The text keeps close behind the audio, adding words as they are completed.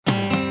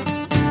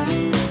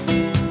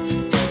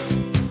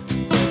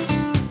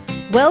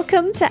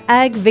Welcome to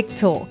Ag Vic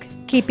Talk,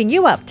 keeping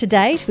you up to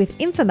date with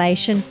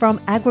information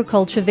from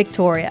Agriculture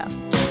Victoria.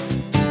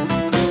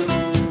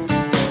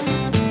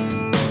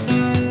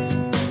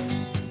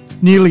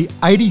 Nearly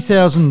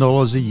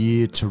 $80,000 a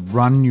year to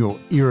run your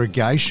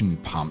irrigation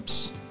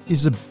pumps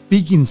is a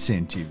big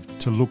incentive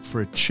to look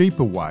for a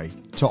cheaper way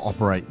to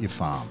operate your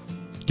farm.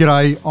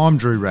 G'day, I'm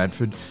Drew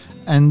Radford,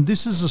 and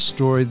this is a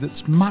story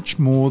that's much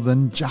more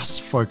than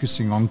just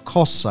focusing on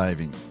cost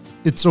saving.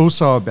 It's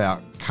also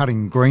about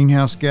cutting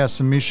greenhouse gas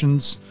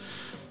emissions,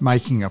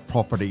 making a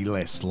property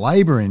less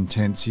labour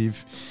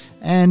intensive,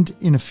 and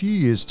in a few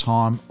years'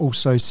 time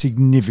also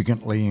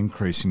significantly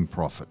increasing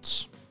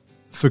profits.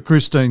 For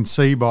Christine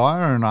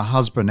Seebuyer and her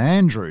husband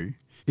Andrew,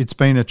 it's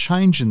been a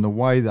change in the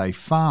way they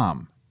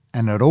farm,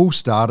 and it all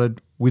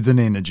started with an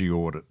energy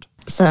audit.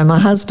 So my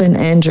husband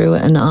Andrew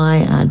and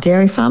I are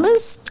dairy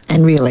farmers,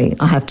 and really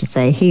I have to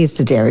say he is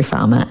the dairy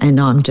farmer and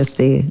I'm just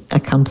the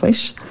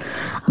accomplice.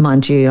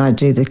 Mind you, I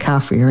do the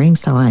calf rearing,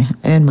 so I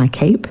earn my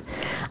keep.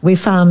 We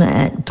farm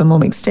at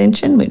Bemorm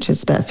Extension, which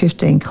is about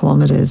 15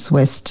 kilometres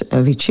west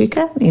of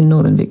Echuca in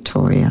northern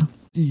Victoria.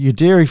 You're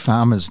dairy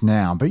farmers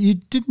now, but you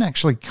didn't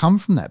actually come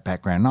from that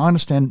background. I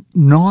understand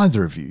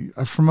neither of you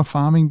are from a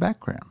farming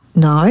background.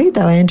 No,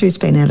 though Andrew's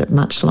been at it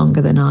much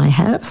longer than I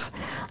have.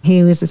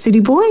 He was a city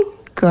boy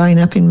growing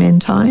up in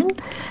Mentone,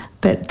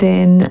 but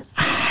then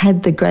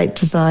had the great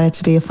desire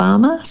to be a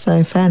farmer,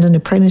 so found an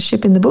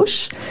apprenticeship in the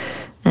bush,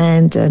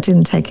 and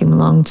didn't take him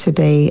long to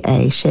be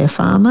a share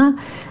farmer,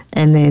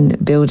 and then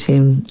built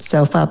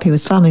himself up. He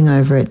was farming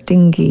over at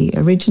Dingy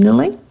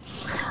originally,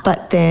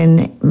 but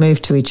then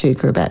moved to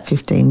Echuca about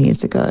 15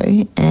 years ago,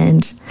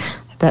 and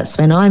that's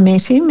when I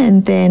met him,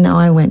 and then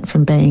I went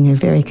from being a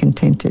very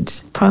contented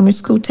primary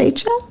school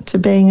teacher to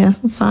being a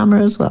farmer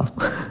as well.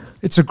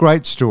 It's a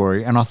great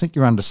story, and I think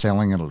you're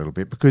underselling it a little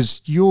bit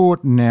because you're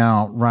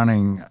now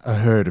running a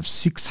herd of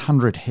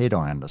 600 head,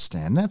 I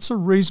understand. That's a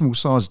reasonable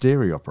sized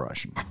dairy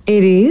operation.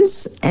 It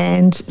is,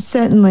 and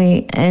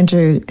certainly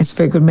Andrew is a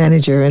very good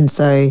manager, and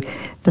so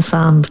the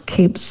farm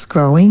keeps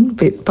growing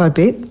bit by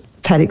bit.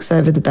 Paddocks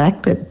over the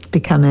back that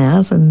become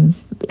ours, and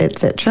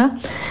etc.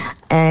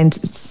 And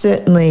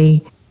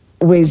certainly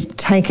we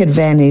take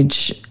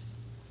advantage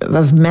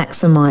of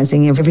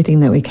maximising everything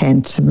that we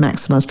can to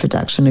maximise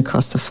production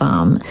across the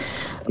farm.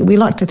 We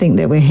like to think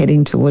that we're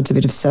heading towards a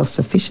bit of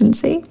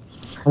self-sufficiency.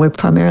 We're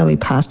primarily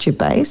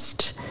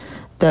pasture-based,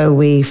 though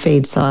we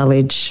feed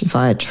silage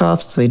via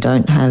troughs. We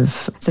don't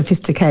have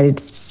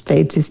sophisticated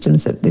feed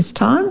systems at this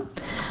time.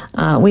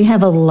 We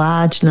have a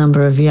large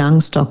number of young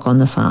stock on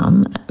the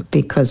farm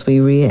because we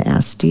rear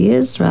our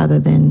steers rather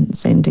than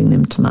sending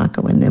them to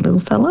market when they're little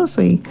fellas.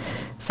 We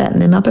fatten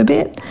them up a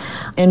bit.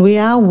 And we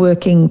are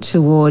working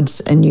towards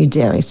a new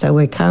dairy. So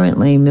we're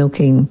currently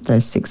milking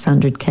those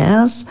 600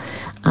 cows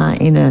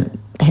in a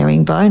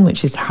herringbone,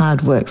 which is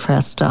hard work for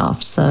our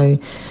staff. So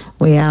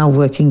we are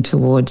working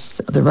towards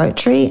the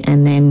rotary,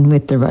 and then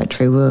with the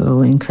rotary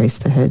we'll increase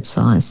the herd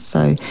size.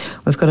 So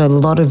we've got a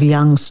lot of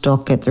young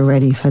stock at the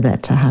ready for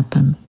that to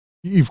happen.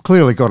 You've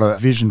clearly got a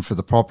vision for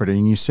the property,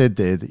 and you said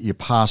there that you're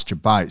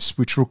pasture-based,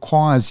 which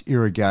requires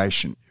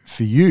irrigation.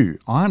 For you,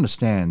 I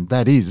understand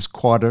that is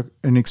quite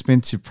an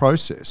expensive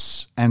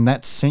process, and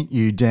that sent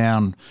you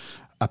down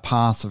a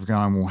path of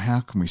going, well, how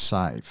can we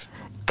save?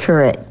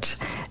 Correct.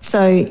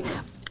 So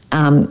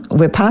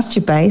we're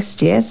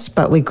pasture-based, yes,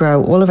 but we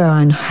grow all of our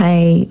own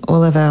hay,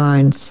 all of our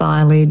own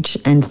silage,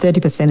 and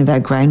 30% of our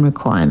grain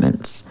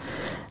requirements.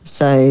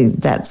 So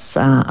that's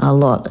a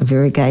lot of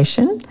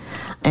irrigation.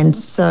 And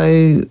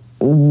so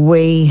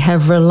we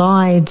have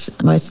relied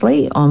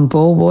mostly on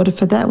bore water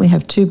for that. We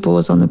have 2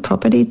 bores on the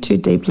property, 2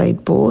 deep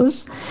lead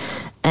bores,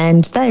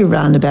 and they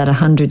run about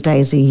 100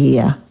 days a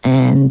year.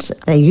 And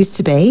they used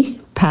to be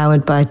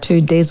powered by 2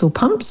 diesel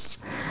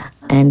pumps,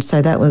 and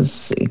so that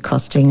was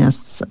costing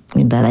us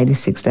about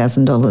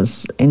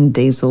 $86,000 in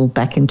diesel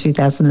back in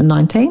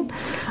 2019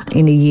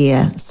 in a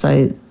year.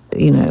 So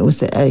it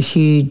was a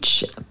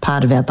huge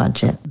part of our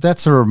budget.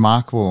 That's a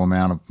remarkable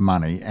amount of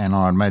money, and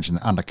I imagine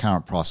that under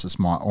current prices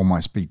might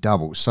almost be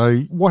double. So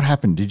what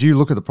happened? Did you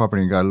look at the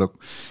property and go,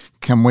 look,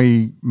 can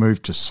we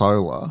move to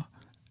solar?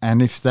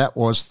 And if that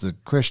was the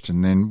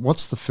question, then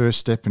what's the first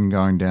step in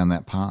going down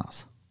that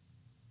path?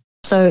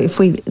 So if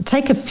we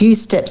take a few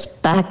steps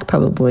back,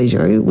 probably,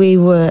 Drew, we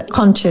were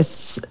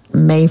conscious,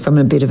 me from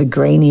a bit of a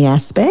greeny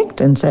aspect,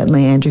 and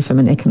certainly Andrew from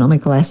an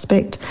economical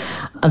aspect,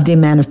 of the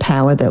amount of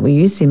power that we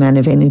use, the amount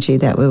of energy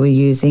that we were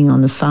using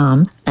on the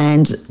farm.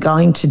 And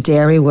going to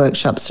dairy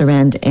workshops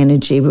around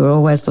energy, we were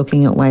always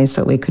looking at ways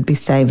that we could be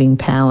saving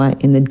power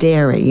in the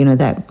dairy.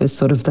 That was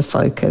sort of the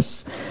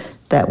focus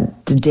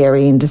that the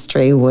dairy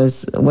industry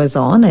was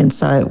on. And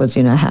so it was,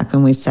 how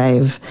can we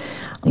save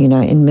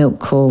in milk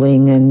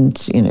cooling and,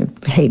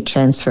 heat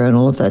transfer and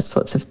all of those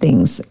sorts of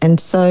things. And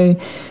so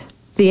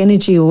the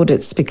energy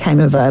audits became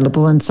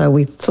available, and so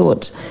we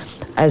thought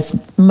as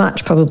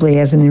much probably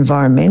as an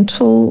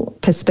environmental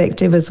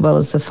perspective as well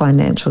as the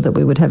financial that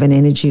we would have an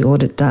energy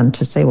audit done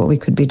to see what we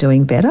could be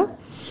doing better.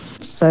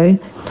 So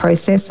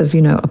process of,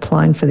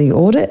 applying for the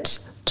audit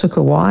took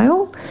a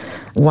while.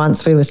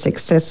 once we were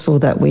successful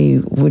that we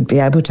would be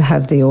able to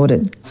have the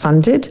audit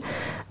funded.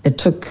 It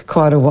took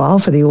quite a while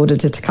for the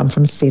auditor to come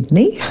from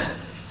Sydney.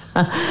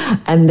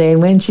 And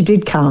then when she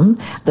did come,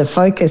 the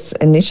focus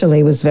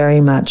initially was very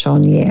much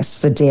on,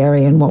 yes, the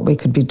dairy and what we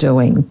could be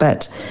doing.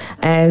 But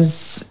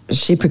as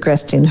she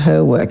progressed in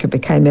her work, it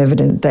became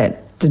evident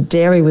that the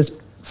dairy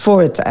was,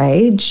 for its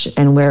age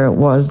and where it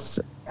was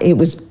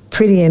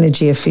pretty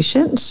energy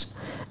efficient,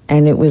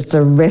 and it was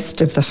the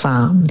rest of the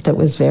farm that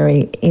was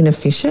very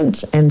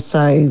inefficient. And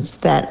so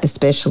that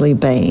especially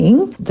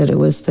being that it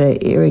was the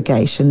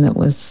irrigation that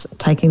was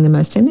taking the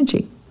most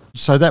energy.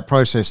 So that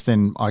process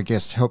then, I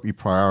guess, helped you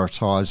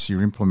prioritise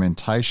your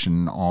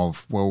implementation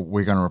of, well,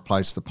 we're going to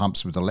replace the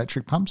pumps with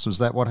electric pumps. Was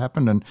that what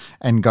happened,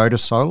 and go to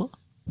solar?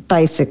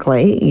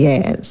 Basically,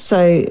 yeah.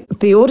 So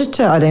the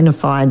auditor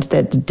identified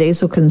that the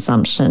diesel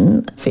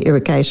consumption for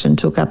irrigation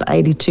took up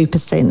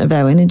 82% of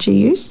our energy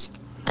use.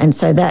 And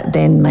so that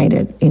then made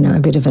it, a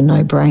bit of a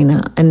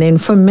no-brainer. And then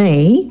for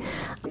me,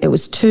 it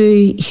was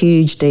 2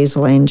 huge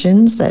diesel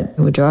engines that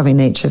were driving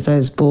each of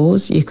those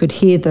bores. You could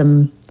hear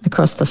them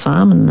across the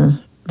farm, and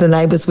the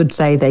neighbours would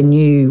say they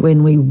knew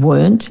when we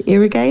weren't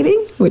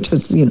irrigating, which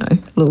was, a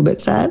little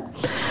bit sad.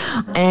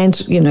 And,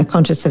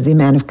 conscious of the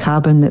amount of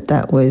carbon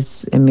that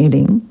was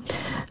emitting.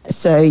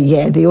 So,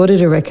 yeah, the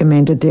auditor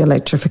recommended the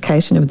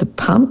electrification of the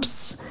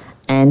pumps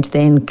and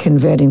then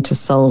converting to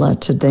solar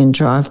to then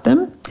drive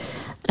them.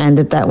 And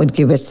that would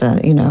give us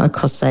a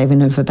cost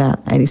saving of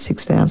about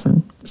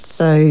 $86,000.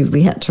 So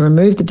we had to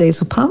remove the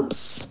diesel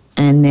pumps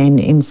and then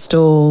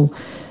install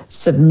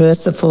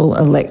submersible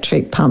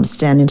electric pumps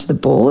down into the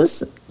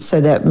bores.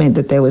 So that meant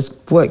that there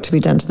was work to be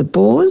done to the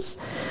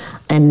bores.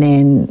 And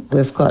then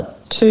we've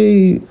got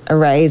 2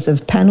 arrays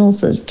of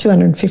panels, of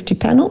 250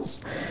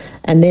 panels,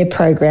 and they're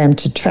programmed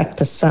to track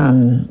the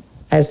sun.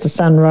 As the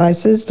sun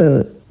rises,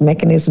 the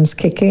mechanisms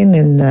kick in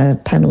and the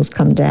panels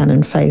come down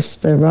and face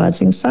the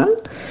rising sun.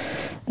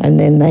 And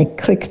then they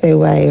click their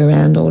way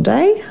around all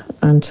day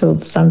until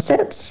the sun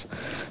sets.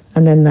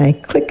 And then they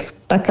click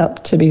back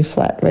up to be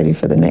flat, ready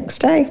for the next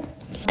day.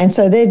 And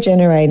so they're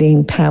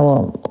generating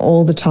power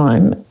all the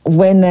time.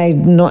 When they're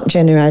not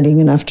generating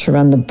enough to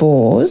run the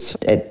bores,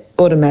 it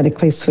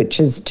automatically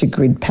switches to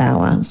grid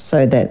power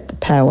so that the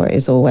power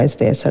is always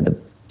there, so the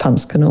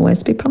pumps can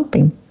always be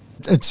pumping.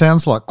 It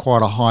sounds like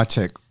quite a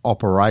high-tech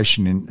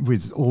operation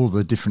with all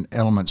the different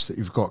elements that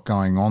you've got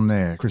going on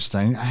there,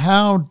 Christine.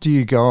 How do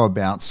you go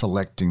about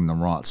selecting the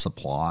right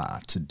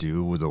supplier to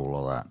deal with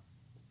all of that?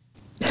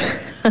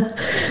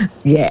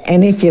 Yeah,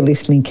 and if you're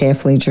listening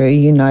carefully, Drew,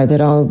 you know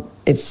that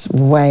it's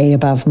way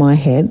above my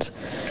head.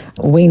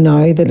 We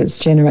know that it's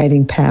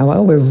generating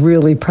power. We're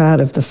really proud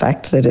of the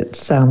fact that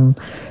it's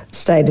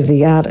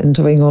state-of-the-art and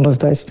doing all of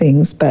those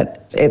things,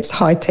 but it's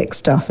high-tech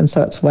stuff, and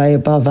so it's way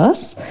above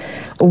us.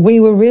 We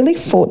were really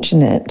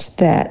fortunate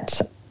that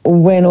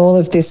when all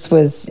of this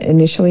was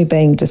initially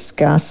being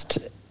discussed,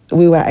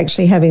 we were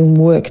actually having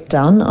work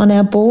done on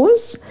our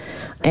bores,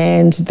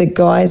 and the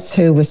guys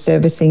who were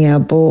servicing our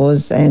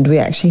bores, and we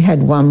actually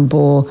had one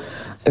bore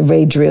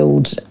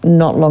re-drilled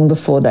not long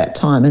before that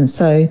time. And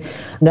so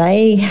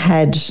they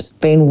had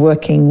been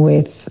working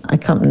with a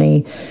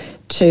company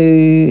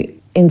to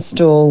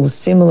install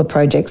similar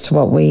projects to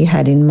what we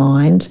had in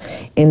mind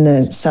in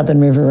the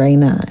Southern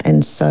Riverina.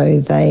 And so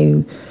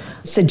they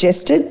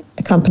suggested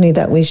a company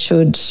that we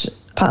should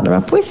partner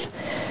up with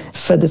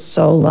for the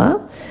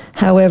solar.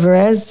 However,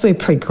 as we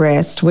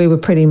progressed, we were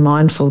pretty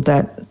mindful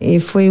that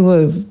if we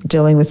were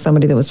dealing with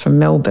somebody that was from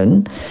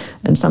Melbourne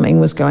and something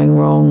was going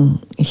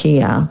wrong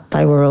here,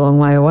 they were a long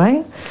way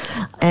away.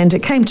 And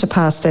it came to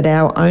pass that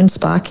our own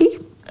Sparky,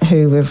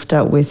 who we've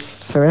dealt with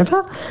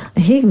forever,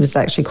 he was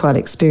actually quite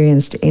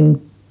experienced in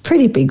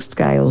pretty big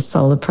scale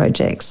solar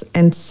projects.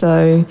 And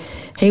so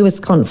he was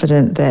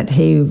confident that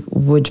he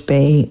would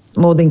be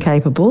more than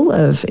capable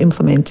of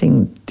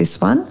implementing this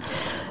one.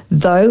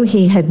 Though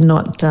he had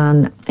not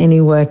done any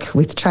work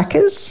with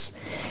trackers,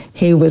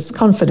 he was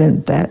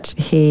confident that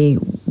he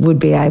would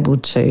be able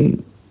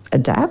to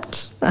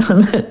adapt,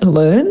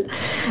 learn,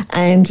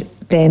 and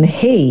then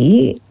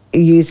he,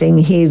 using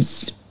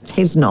his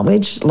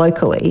knowledge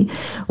locally,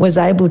 was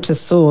able to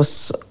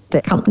source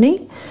the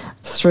company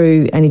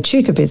through an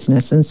Echuca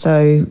business. And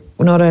so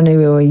not only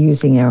were we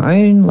using our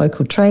own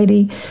local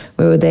tradie,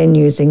 we were then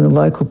using the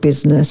local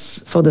business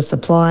for the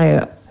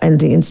supply and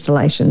the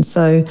installation.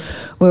 So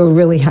we were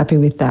really happy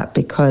with that,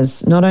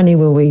 because not only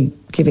were we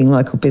giving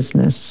local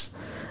business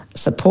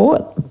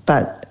support,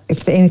 but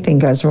if anything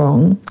goes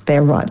wrong,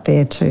 they're right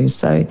there too.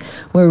 So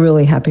we're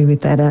really happy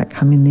with that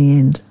outcome in the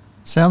end.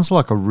 Sounds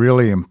like a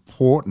really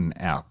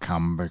important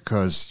outcome,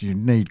 because you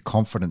need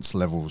confidence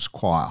levels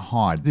quite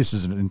high. This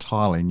is an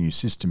entirely new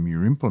system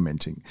you're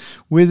implementing.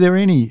 Were there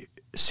any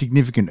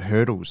significant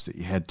hurdles that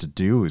you had to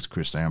deal with,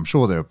 Christine? I'm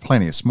sure there were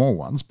plenty of small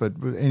ones, but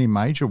any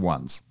major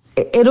ones?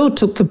 It all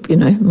took,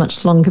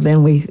 much longer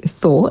than we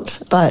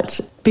thought,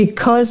 but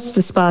because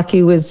the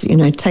Sparky was,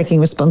 taking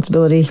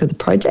responsibility for the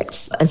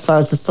projects as far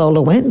as the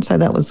solar went, so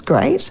that was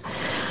great.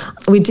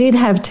 We did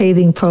have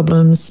teething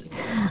problems.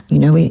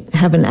 We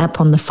have an app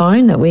on the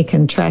phone that we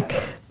can track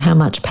how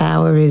much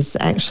power is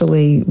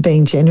actually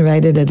being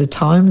generated at a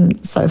time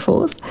and so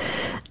forth.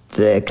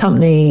 The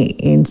company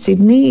in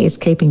Sydney is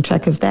keeping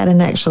track of that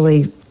and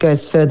actually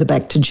goes further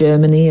back to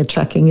Germany, are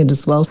tracking it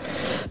as well.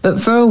 But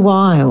for a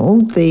while,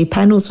 the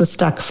panels were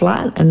stuck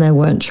flat and they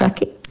weren't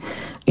tracking.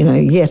 You know,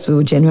 yes, we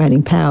were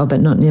generating power,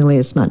 but not nearly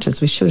as much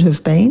as we should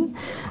have been.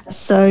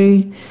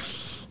 So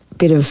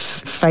bit of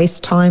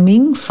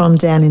FaceTiming from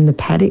down in the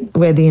paddock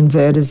where the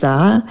inverters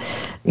are,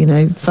 you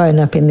know, phone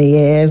up in the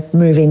air,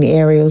 moving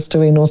aerials,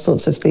 doing all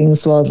sorts of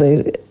things while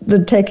the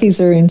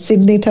techies are in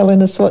Sydney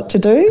telling us what to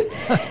do.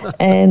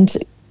 And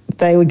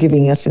they were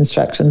giving us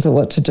instructions of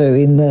what to do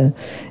in the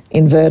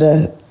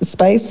inverter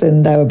space,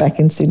 and they were back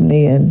in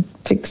Sydney and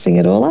fixing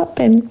it all up.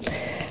 And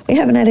we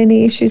haven't had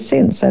any issues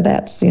since. So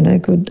that's, you know,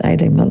 good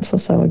 18 months or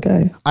so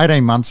ago.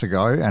 18 months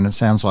ago, and it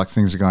sounds like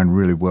things are going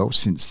really well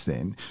since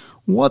then.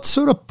 What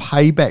sort of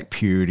payback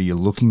period are you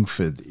looking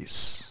for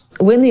this?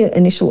 When the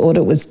initial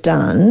audit was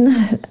done,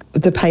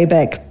 the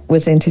payback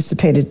was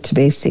anticipated to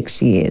be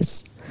 6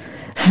 years.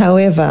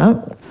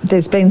 However,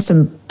 there's been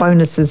some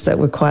bonuses that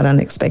were quite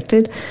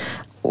unexpected.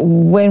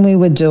 When we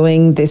were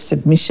doing the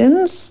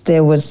submissions,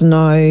 there was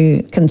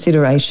no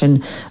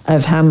consideration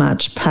of how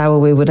much power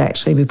we would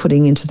actually be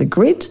putting into the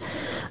grid.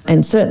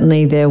 And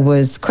certainly there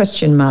was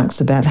question marks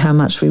about how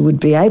much we would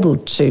be able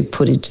to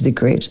put into the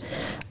grid.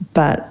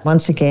 But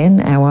once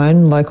again, our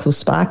own local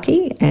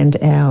Sparky and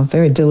our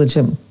very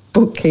diligent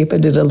bookkeeper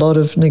did a lot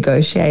of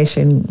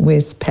negotiation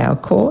with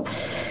Powercor.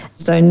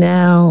 So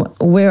now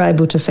we're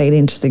able to feed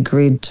into the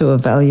grid to a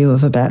value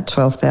of about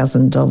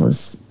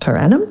 $12,000 per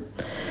annum.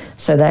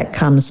 So that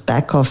comes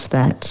back off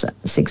that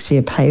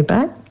 6-year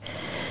payback.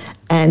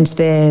 And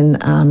then,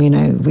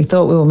 we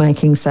thought we were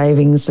making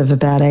savings of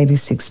about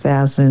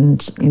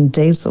 $86,000 in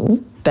diesel.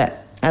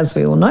 But as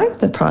we all know,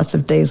 the price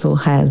of diesel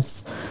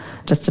has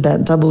just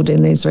about doubled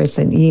in these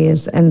recent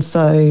years. And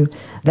so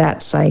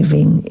that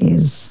saving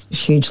is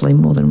hugely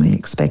more than we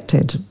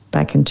expected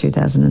back in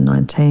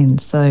 2019.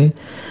 So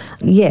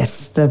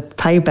yes, the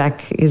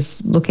payback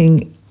is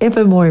looking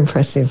ever more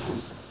impressive.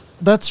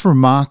 That's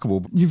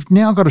remarkable. You've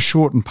now got a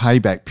shortened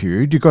payback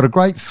period. You've got a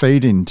great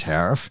feed-in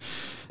tariff,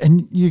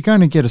 and you're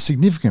going to get a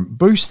significant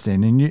boost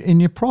then in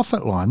your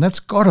profit line. That's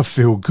got to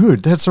feel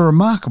good. That's a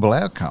remarkable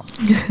outcome.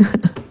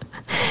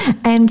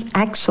 And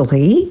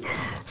actually,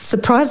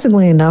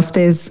 surprisingly enough,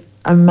 there's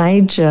a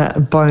major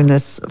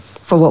bonus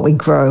for what we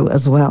grow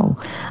as well.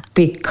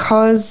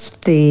 Because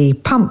the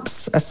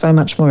pumps are so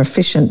much more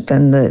efficient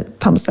than the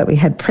pumps that we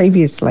had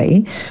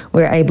previously,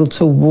 we're able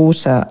to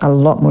water a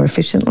lot more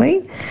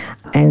efficiently.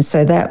 And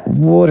so that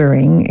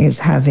watering is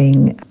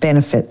having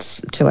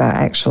benefits to our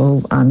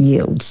actual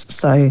yields.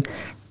 So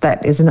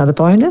that is another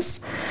bonus.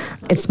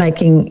 It's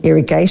making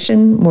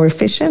irrigation more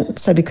efficient.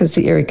 So because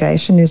the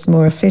irrigation is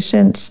more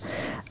efficient,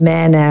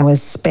 man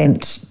hours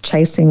spent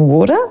chasing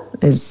water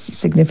is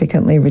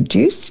significantly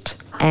reduced.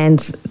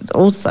 And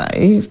also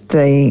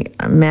the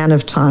amount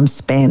of time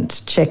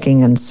spent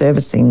checking and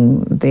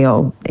servicing the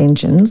old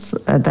engines,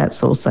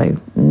 that's also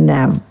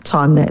now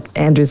time that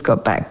Andrew's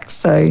got back.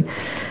 So,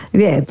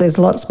 yeah, there's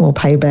lots more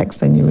paybacks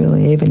than you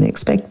really even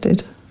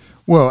expected.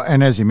 Well,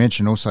 and as you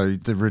mentioned, also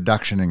the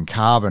reduction in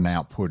carbon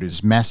output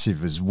is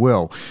massive as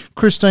well.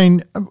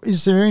 Christine,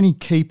 is there any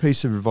key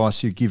piece of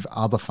advice you give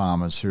other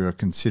farmers who are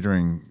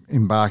considering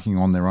embarking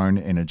on their own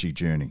energy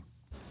journey?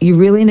 You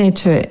really need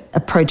to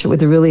approach it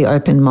with a really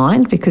open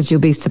mind, because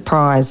you'll be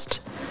surprised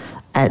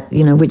at,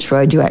 which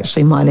road you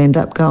actually might end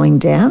up going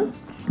down.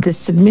 The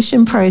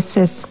submission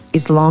process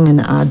is long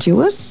and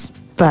arduous,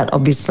 but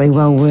obviously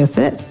well worth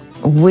it.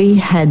 We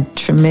had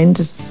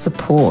tremendous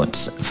support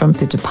from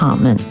the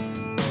department.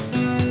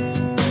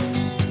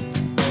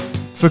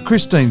 For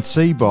Christine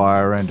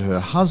Seebuyer and her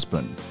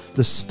husband,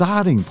 the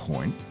starting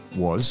point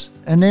was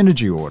an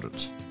energy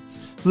audit.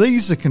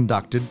 These are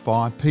conducted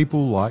by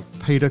people like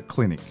Peter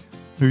Clinic,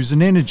 who's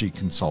an energy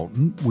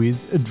consultant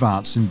with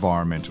Advanced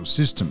Environmental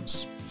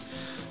Systems.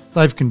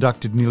 They've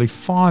conducted nearly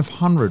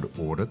 500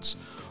 audits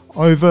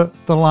over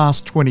the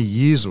last 20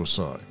 years or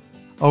so.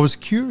 I was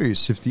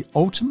curious if the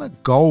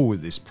ultimate goal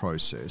with this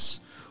process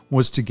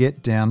was to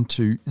get down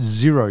to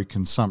zero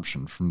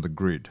consumption from the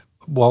grid.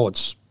 While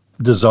it's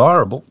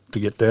desirable to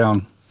get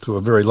down to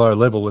a very low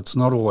level, it's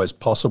not always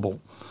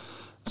possible.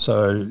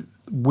 So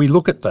we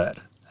look at that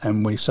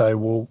and we say,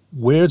 well,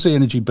 where's the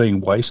energy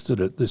being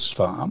wasted at this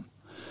farm?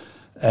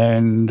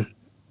 And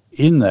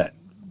in that,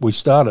 we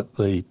start at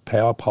the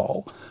power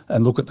pole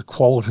and look at the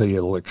quality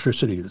of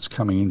electricity that's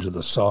coming into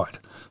the site.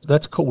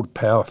 That's called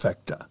power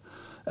factor.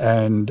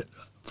 And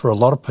for a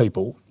lot of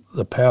people,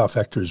 the power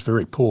factor is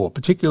very poor,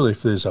 particularly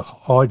if there's a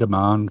high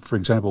demand. For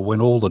example, when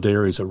all the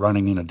dairies are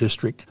running in a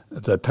district,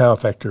 the power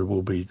factor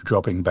will be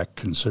dropping back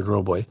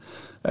considerably.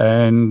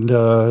 And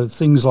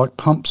things like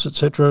pumps,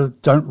 etc.,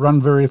 don't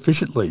run very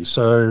efficiently.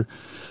 So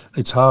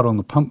it's hard on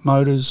the pump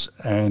motors,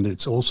 and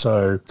it's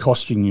also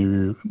costing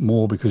you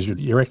more because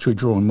you're actually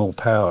drawing more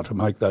power to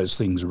make those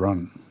things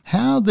run.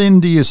 How then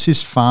do you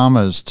assist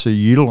farmers to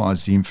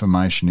utilise the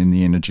information in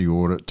the energy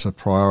audit to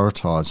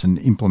prioritise and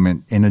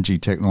implement energy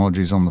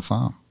technologies on the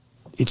farm?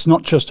 it's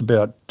not just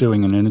about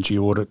doing an energy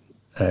audit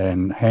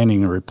and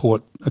handing a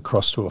report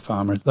across to a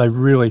farmer. They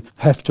really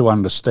have to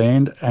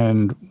understand,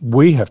 and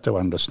we have to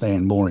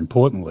understand, more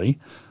importantly,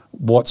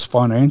 what's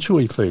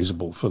financially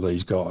feasible for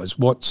these guys,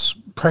 what's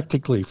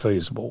practically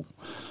feasible.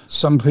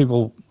 Some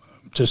people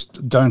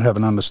just don't have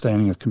an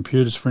understanding of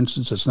computers, for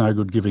instance. It's no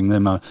good giving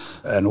them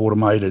an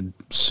automated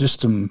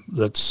system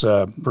that's,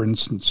 for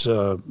instance,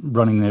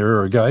 running their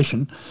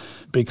irrigation,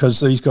 because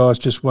these guys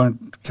just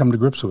won't come to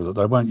grips with it.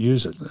 They won't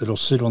use it. It'll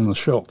sit on the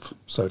shelf,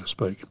 so to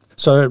speak.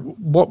 So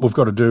what we've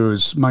got to do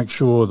is make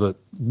sure that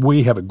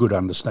we have a good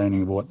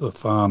understanding of what the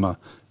farmer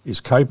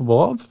is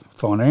capable of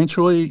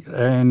financially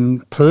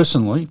and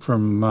personally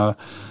from a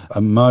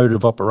mode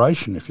of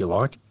operation, if you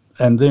like,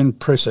 and then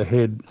press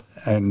ahead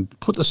and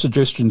put the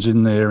suggestions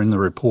in there in the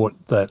report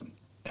that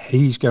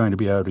he's going to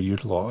be able to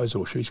utilise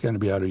or she's going to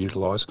be able to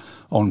utilise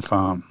on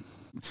farm.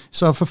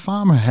 So if a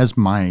farmer has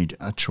made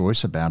a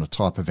choice about a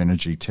type of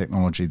energy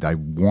technology they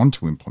want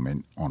to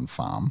implement on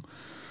farm,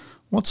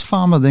 what's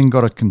farmer then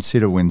got to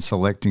consider when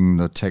selecting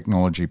the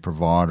technology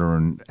provider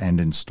and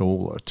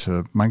installer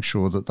to make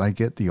sure that they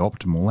get the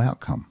optimal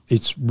outcome?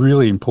 It's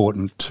really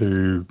important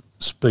to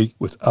speak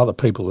with other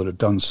people that have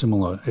done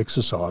similar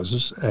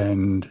exercises,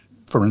 and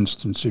for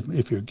instance,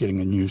 if you're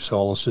getting a new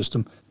solar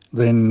system,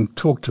 then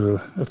talk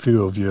to a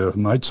few of your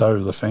mates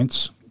over the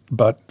fence,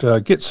 but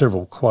get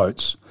several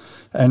quotes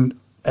and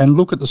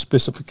look at the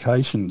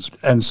specifications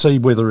and see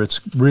whether it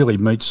really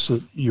meets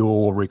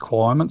your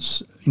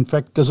requirements. In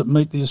fact, does it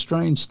meet the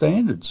Australian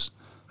standards?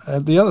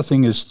 The other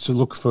thing is to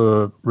look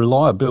for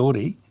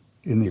reliability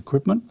in the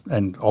equipment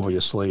and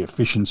obviously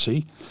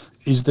efficiency.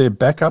 Is there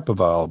backup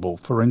available?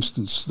 For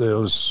instance,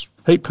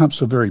 heat pumps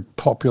were very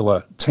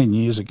popular 10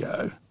 years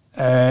ago,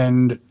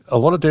 and a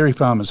lot of dairy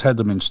farmers had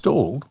them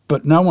installed,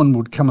 but no one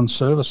would come and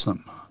service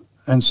them.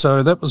 And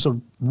so that was a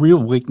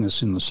real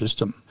weakness in the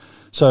system.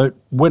 So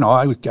when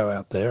I would go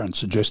out there and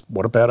suggest,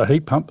 what about a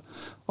heat pump?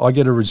 I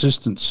get a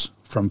resistance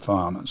from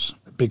farmers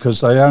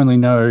because they only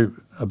know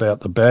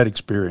about the bad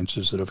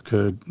experiences that have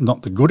occurred,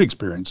 not the good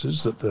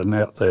experiences that are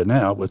out there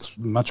now with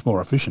much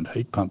more efficient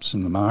heat pumps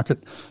in the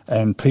market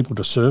and people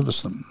to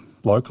service them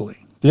locally.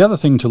 The other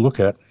thing to look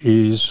at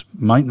is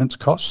maintenance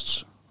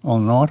costs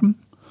on an item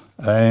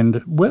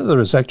and whether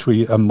there's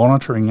actually a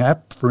monitoring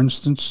app, for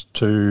instance,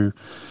 to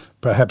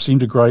perhaps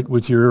integrate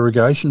with your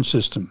irrigation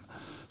system.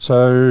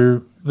 So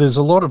there's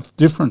a lot of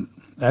different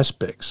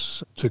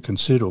aspects to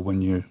consider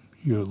when you're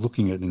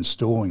looking at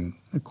installing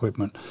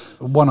equipment.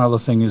 One other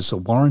thing is the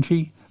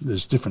warranty.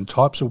 There's different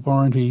types of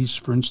warranties.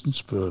 For instance,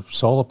 for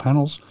solar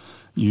panels,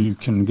 you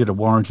can get a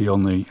warranty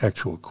on the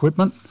actual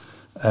equipment,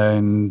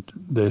 and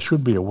there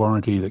should be a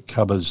warranty that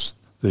covers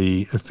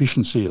the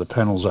efficiency of the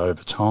panels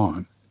over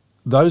time.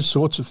 Those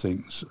sorts of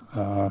things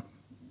are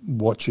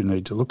what you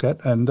need to look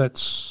at, and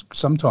that's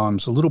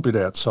sometimes a little bit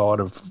outside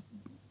of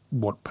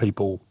what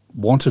people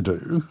want to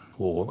do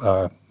or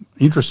are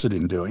interested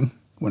in doing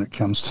when it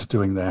comes to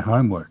doing their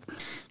homework.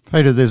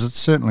 Peter, there's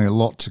certainly a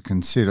lot to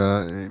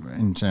consider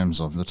in terms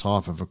of the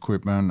type of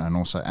equipment and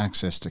also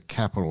access to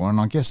capital, and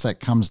I guess that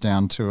comes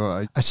down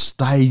to a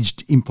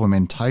staged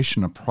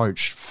implementation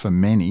approach for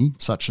many,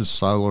 such as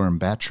solar and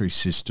battery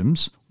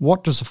systems.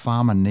 What does a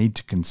farmer need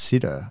to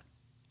consider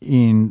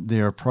in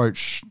their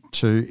approach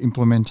to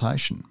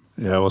implementation?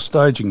 Yeah, well,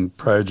 staging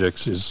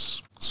projects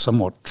is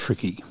somewhat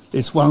tricky.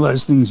 It's one of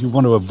those things you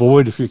want to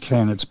avoid if you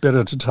can. It's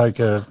better to take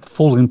a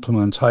full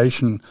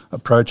implementation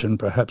approach and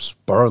perhaps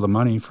borrow the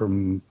money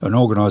from an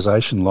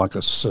organisation like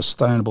a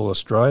Sustainable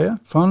Australia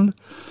Fund,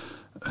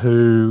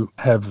 who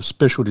have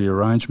specialty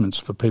arrangements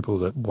for people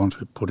that want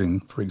to put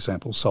in, for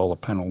example, solar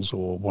panels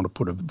or want to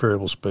put a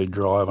variable speed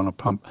drive on a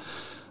pump.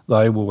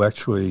 They will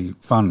actually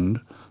fund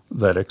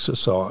that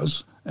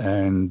exercise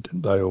and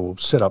they will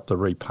set up the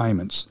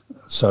repayments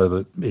so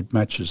that it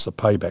matches the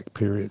payback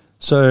period.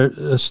 So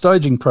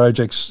staging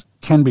projects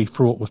can be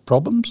fraught with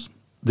problems.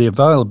 The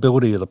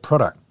availability of the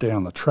product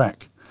down the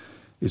track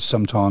is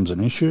sometimes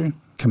an issue.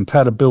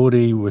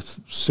 Compatibility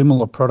with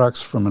similar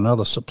products from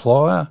another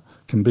supplier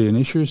can be an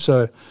issue.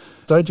 So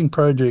staging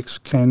projects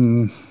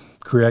can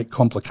create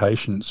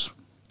complications.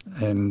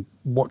 And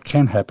what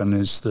can happen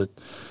is that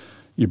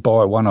you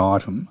buy one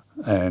item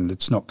and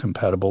it's not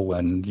compatible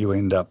and you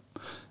end up,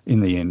 in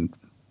the end,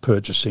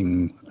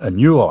 purchasing a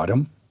new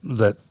item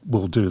that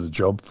will do the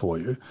job for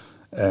you,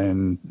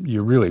 and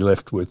you're really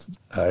left with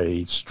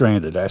a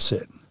stranded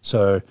asset.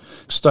 So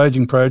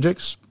staging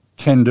projects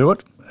can do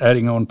it,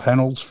 adding on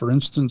panels, for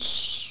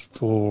instance,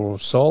 for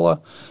solar,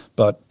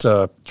 but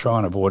try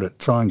and avoid it.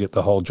 Try and get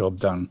the whole job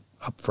done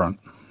up front.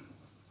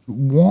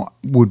 What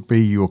would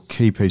be your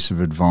key piece of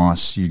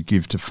advice you'd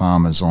give to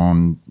farmers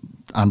on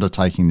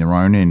undertaking their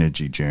own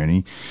energy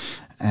journey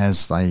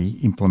as they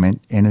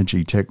implement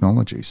energy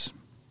technologies?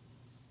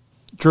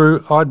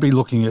 Drew, I'd be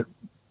looking at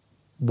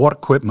what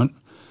equipment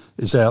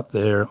is out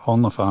there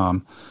on the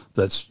farm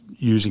that's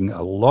using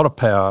a lot of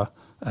power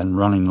and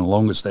running the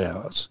longest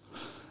hours.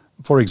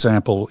 For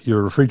example,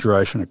 your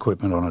refrigeration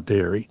equipment on a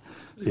dairy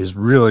is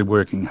really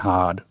working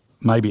hard,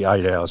 maybe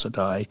 8 hours a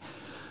day.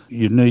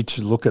 you need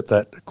to look at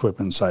that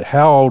equipment and say,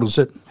 how old is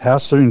it? How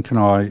soon can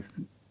I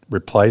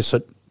replace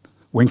it?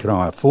 When can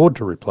I afford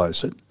to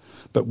replace it?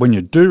 But when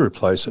you do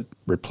replace it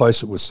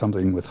with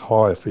something with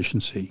high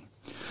efficiency.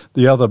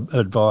 The other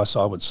advice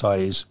I would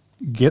say is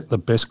get the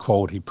best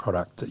quality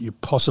product that you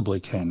possibly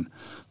can,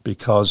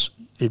 because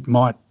it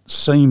might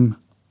seem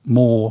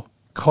more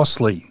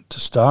costly to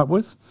start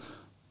with,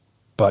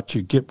 but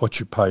you get what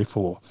you pay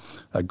for.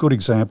 A good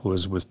example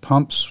is with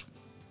pumps.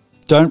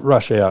 Don't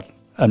rush out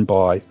and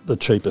buy the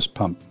cheapest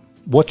pump.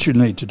 What you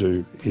need to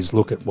do is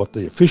look at what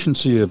the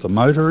efficiency of the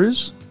motor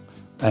is,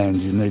 and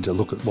you need to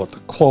look at what the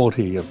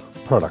quality of the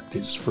product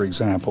is. For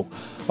example,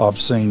 I've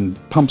seen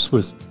pumps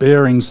with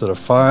bearings that are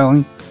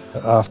failing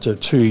after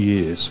 2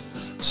 years.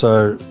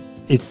 So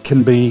it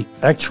can be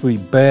actually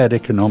bad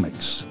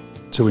economics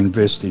to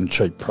invest in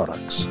cheap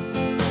products.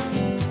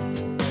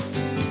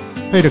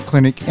 Peter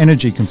Clinic,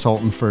 Energy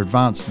Consultant for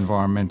Advanced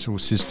Environmental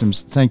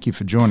Systems, thank you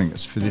for joining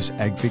us for this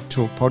AgVic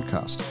Talk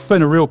podcast. It's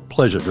been a real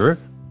pleasure, Drew.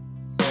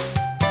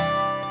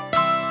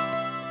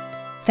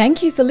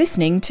 Thank you for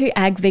listening to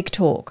AgVic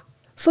Talk.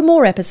 For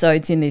more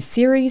episodes in this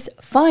series,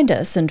 find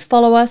us and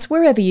follow us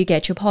wherever you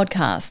get your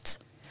podcasts.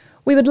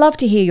 We would love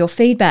to hear your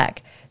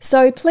feedback,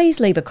 so please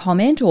leave a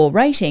comment or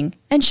rating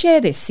and share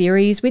this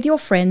series with your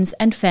friends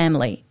and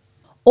family.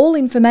 All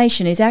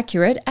information is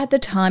accurate at the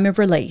time of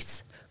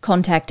release.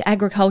 Contact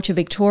Agriculture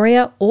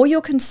Victoria or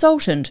your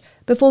consultant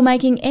before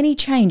making any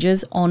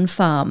changes on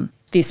farm.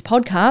 This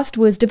podcast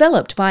was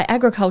developed by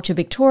Agriculture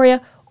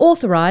Victoria,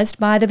 authorised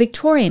by the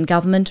Victorian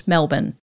Government, Melbourne.